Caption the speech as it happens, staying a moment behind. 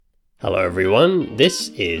Hello everyone, this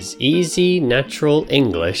is Easy Natural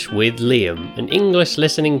English with Liam, an English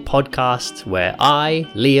listening podcast where I,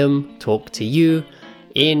 Liam, talk to you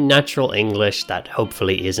in natural English that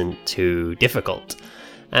hopefully isn't too difficult.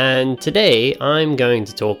 And today I'm going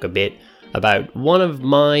to talk a bit about one of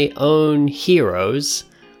my own heroes,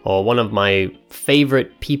 or one of my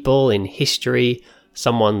favorite people in history,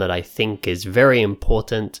 someone that I think is very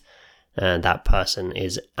important, and that person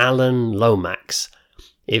is Alan Lomax.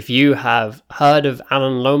 If you have heard of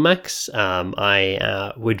Alan Lomax,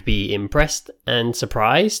 I would be impressed and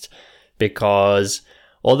surprised because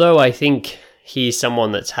although I think he's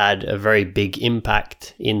someone that's had a very big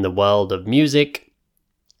impact in the world of music,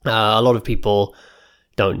 a lot of people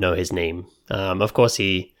don't know his name. Of course,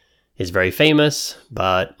 he is very famous,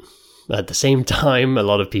 but at the same time, a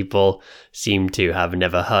lot of people seem to have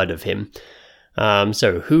never heard of him.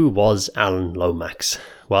 So who was Alan Lomax?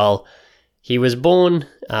 Well, he was born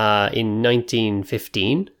in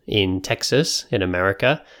 1915 in Texas, in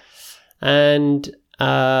America, and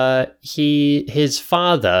his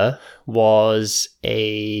father was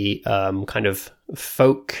a kind of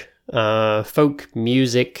folk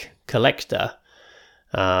music collector.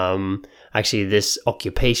 Actually, this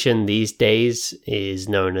occupation these days is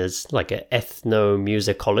known as like an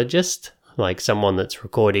ethnomusicologist, like someone that's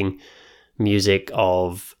recording music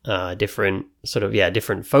of different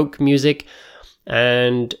folk music.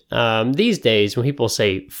 And these days when people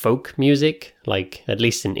say folk music, like at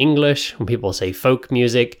least in English, when people say folk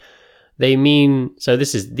music, they mean, so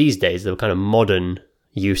this is these days the kind of modern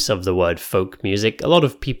use of the word folk music. A lot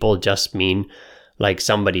of people just mean like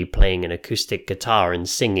somebody playing an acoustic guitar and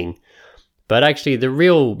singing. But actually the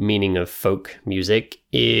real meaning of folk music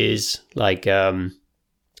is like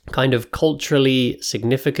kind of culturally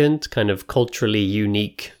significant, kind of culturally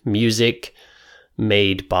unique music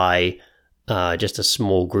made by just a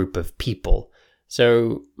small group of people.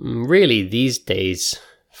 So really these days,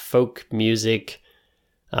 folk music,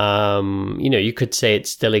 you could say it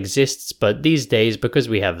still exists, but these days, because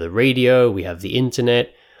we have the radio, we have the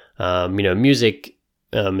internet, music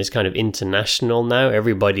is kind of international now.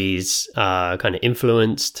 Everybody's kind of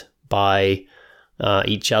influenced by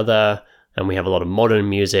each other. And we have a lot of modern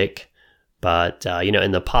music, but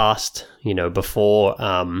in the past, before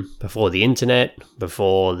the internet,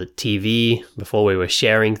 before the TV, before we were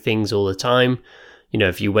sharing things all the time,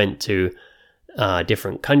 if you went to a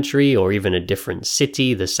different country or even a different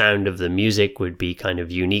city, the sound of the music would be kind of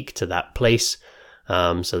unique to that place.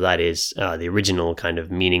 So that is the original kind of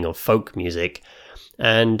meaning of folk music.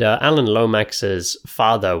 And Alan Lomax's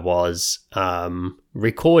father was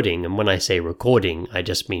recording, and when I say recording, I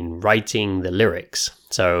just mean writing the lyrics.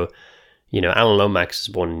 So, Alan Lomax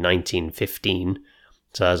was born in 1915,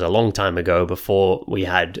 so that was a long time ago before we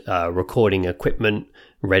had recording equipment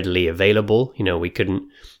readily available. We couldn't,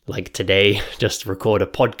 like today, just record a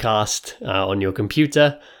podcast on your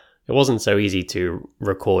computer. It wasn't so easy to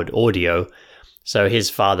record audio, so his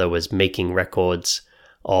father was making records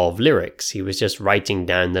of lyrics. He was just writing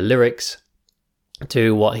down the lyrics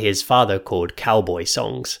to what his father called cowboy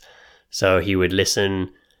songs. So he would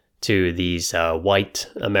listen to these white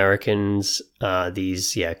Americans,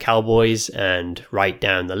 these cowboys, and write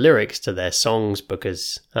down the lyrics to their songs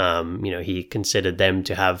because he considered them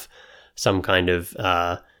to have some kind of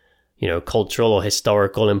cultural or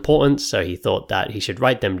historical importance. So he thought that he should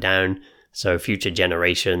write them down so future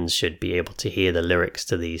generations should be able to hear the lyrics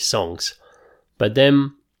to these songs. But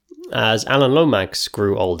then, as Alan Lomax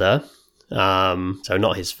grew older, so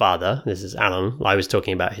not his father, this is Alan, I was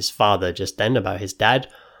talking about his father just then, about his dad,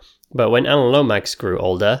 but when Alan Lomax grew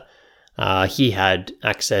older, he had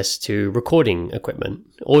access to recording equipment,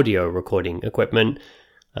 audio recording equipment,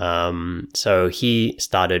 so he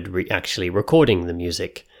started actually recording the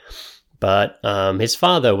music. But his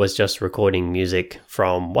father was just recording music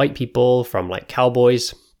from white people, from like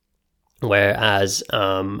cowboys, whereas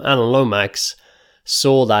Alan Lomax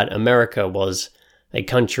saw that America was a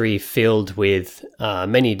country filled with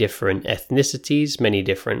many different ethnicities, many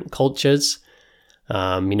different cultures.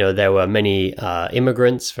 There were many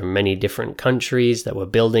immigrants from many different countries that were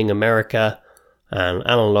building America. And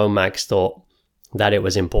Alan Lomax thought that it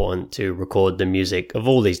was important to record the music of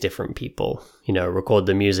all these different people, record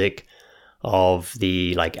the music of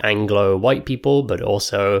the like Anglo white people, but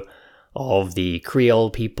also of the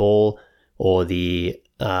Creole people or the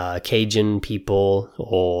Cajun people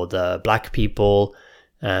or the black people.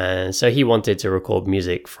 And so he wanted to record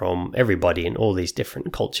music from everybody in all these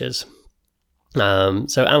different cultures. So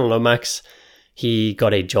Alan Lomax, he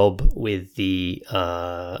got a job with the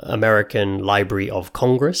American Library of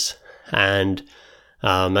Congress, and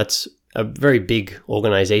that's a very big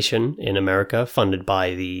organization in America funded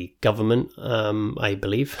by the government, I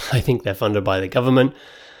believe. I think they're funded by the government.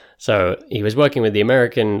 So he was working with the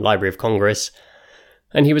American Library of Congress,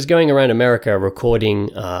 and he was going around America recording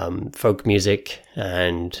folk music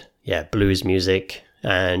and blues music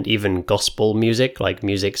and even gospel music, like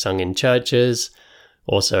music sung in churches,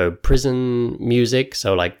 also prison music.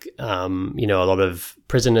 So like, a lot of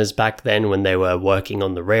prisoners back then when they were working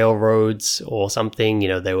on the railroads or something,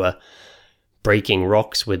 they were breaking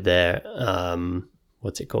rocks with their,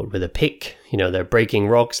 with a pick, they're breaking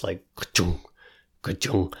rocks like ka-chung,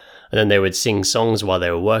 ka-chung, and then they would sing songs while they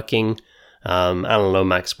were working. Alan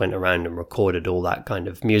Lomax went around and recorded all that kind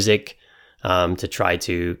of music to try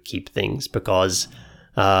to keep things, because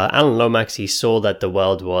Alan Lomax, he saw that the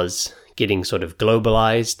world was getting sort of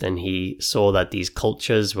globalized, and he saw that these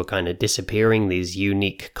cultures were kind of disappearing, these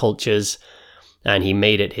unique cultures, and he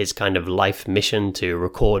made it his kind of life mission to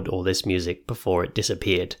record all this music before it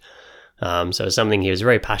disappeared. So it's something he was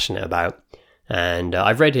very passionate about. And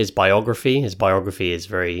I've read his biography. His biography is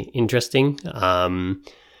very interesting. And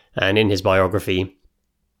in his biography,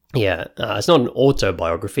 it's not an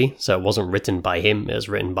autobiography, so it wasn't written by him. It was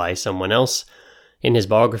written by someone else. In his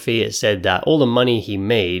biography, it said that all the money he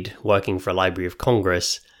made working for Library of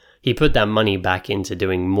Congress, he put that money back into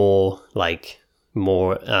doing more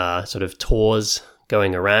sort of tours,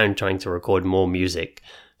 going around trying to record more music.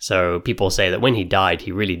 So people say that when he died,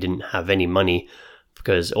 he really didn't have any money,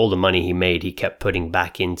 because all the money he made, he kept putting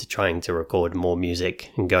back into trying to record more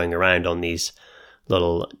music and going around on these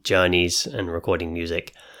little journeys and recording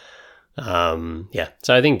music. So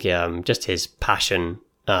I think just his passion,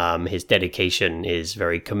 his dedication is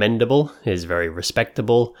very commendable, is very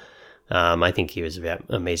respectable. I think he was an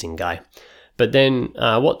amazing guy. But then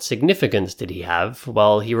what significance did he have?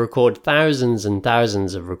 Well, he recorded thousands and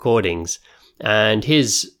thousands of recordings, and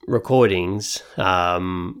his recordings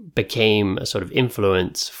became a sort of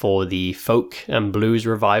influence for the folk and blues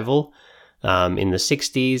revival in the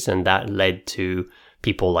 60s, and that led to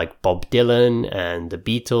people like Bob Dylan and the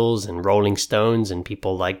Beatles and Rolling Stones and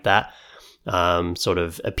people like that sort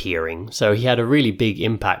of appearing. So he had a really big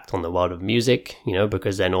impact on the world of music,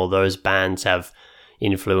 because then all those bands have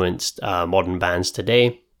influenced modern bands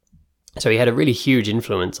today. So he had a really huge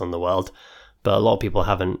influence on the world, but a lot of people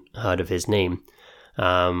haven't heard of his name,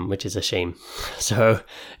 which is a shame. So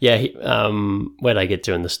where'd I get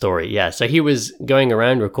to in the story? So he was going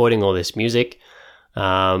around recording all this music,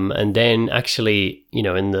 and then actually,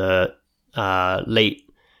 in the late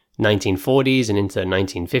 1940s and into the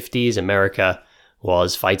 1950s, America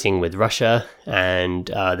was fighting with Russia, and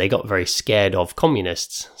they got very scared of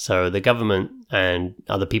communists. So the government and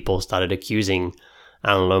other people started accusing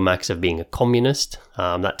Alan Lomax of being a communist.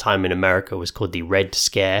 That time in America was called the Red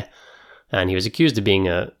Scare, and he was accused of being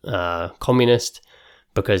a communist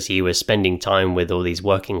because he was spending time with all these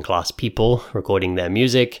working class people recording their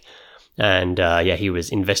music. And he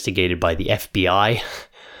was investigated by the FBI.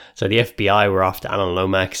 So the FBI were after Alan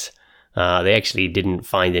Lomax. They actually didn't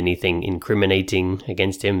find anything incriminating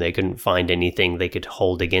against him. They couldn't find anything they could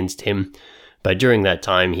hold against him. But during that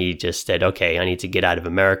time, he just said, okay, I need to get out of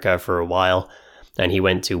America for a while. And he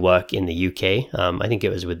went to work in the UK. I think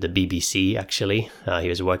it was with the BBC, actually. He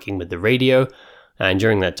was working with the radio. And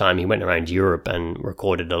during that time, he went around Europe and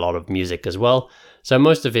recorded a lot of music as well. So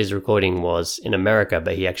most of his recording was in America,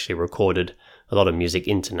 but he actually recorded a lot of music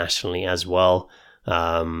internationally as well.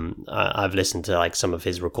 I've listened to like some of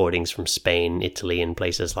his recordings from Spain, Italy, and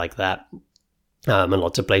places like that. And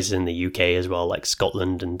lots of places in the UK as well, like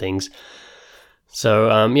Scotland and things. So,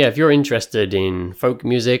 if you're interested in folk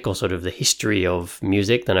music or sort of the history of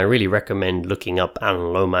music, then I really recommend looking up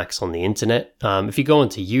Alan Lomax on the internet. If you go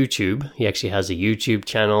onto YouTube, he actually has a YouTube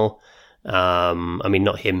channel.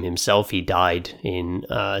 Not him himself, he died in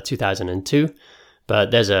 2002.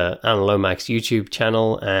 But there's a Alan Lomax YouTube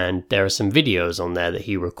channel, and there are some videos on there that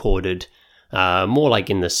he recorded more like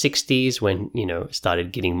in the 60s when,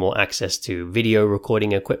 started getting more access to video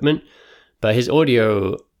recording equipment. But his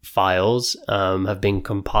audio files have been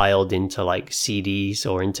compiled into like CDs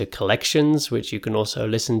or into collections, which you can also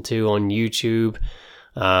listen to on YouTube.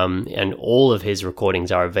 And all of his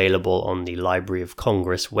recordings are available on the Library of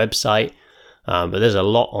Congress website. But there's a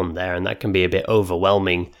lot on there, and that can be a bit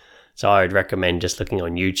overwhelming. So I would recommend just looking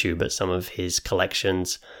on YouTube at some of his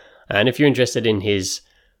collections. And if you're interested in his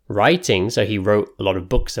writing, so he wrote a lot of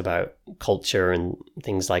books about culture and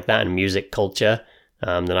things like that, and music culture,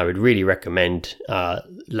 then I would really recommend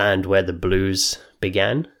Land Where the Blues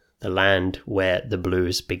Began. The Land Where the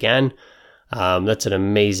Blues Began. That's an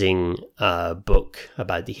amazing book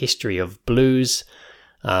about the history of blues,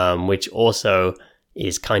 which also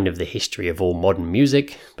is kind of the history of all modern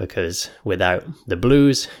music, because without the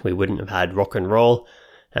blues, we wouldn't have had rock and roll.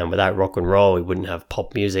 And without rock and roll, we wouldn't have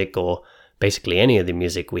pop music or basically any of the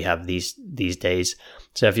music we have these days.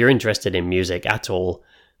 So if you're interested in music at all,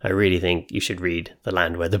 I really think you should read The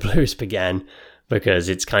Land Where the Blues Began, because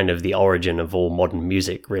it's kind of the origin of all modern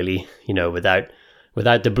music, really. You know, without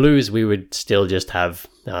the blues, we would still just have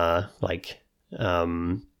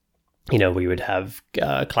we would have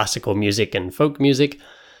classical music and folk music,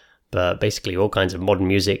 but basically all kinds of modern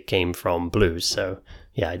music came from blues. So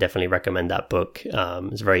yeah, I definitely recommend that book.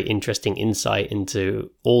 It's a very interesting insight into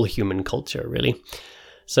all human culture, really.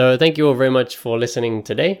 So thank you all very much for listening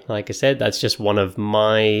today. Like I said, that's just one of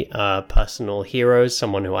my personal heroes,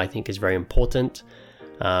 someone who I think is very important.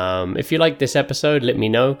 If you like this episode, let me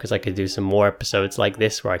know, because I could do some more episodes like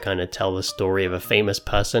this where I kind of tell the story of a famous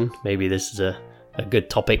person. Maybe this is a good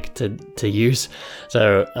topic to use.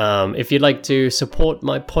 So if you'd like to support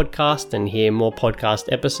my podcast and hear more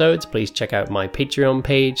podcast episodes, please check out my Patreon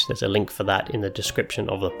page. There's a link for that in the description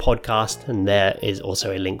of the podcast, and there is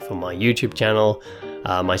also a link for my YouTube channel,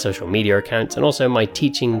 my social media accounts, and also my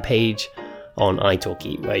teaching page on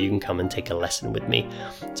italki, where you can come and take a lesson with me.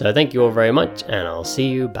 So thank you all very much, and I'll see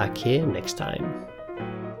you back here next time.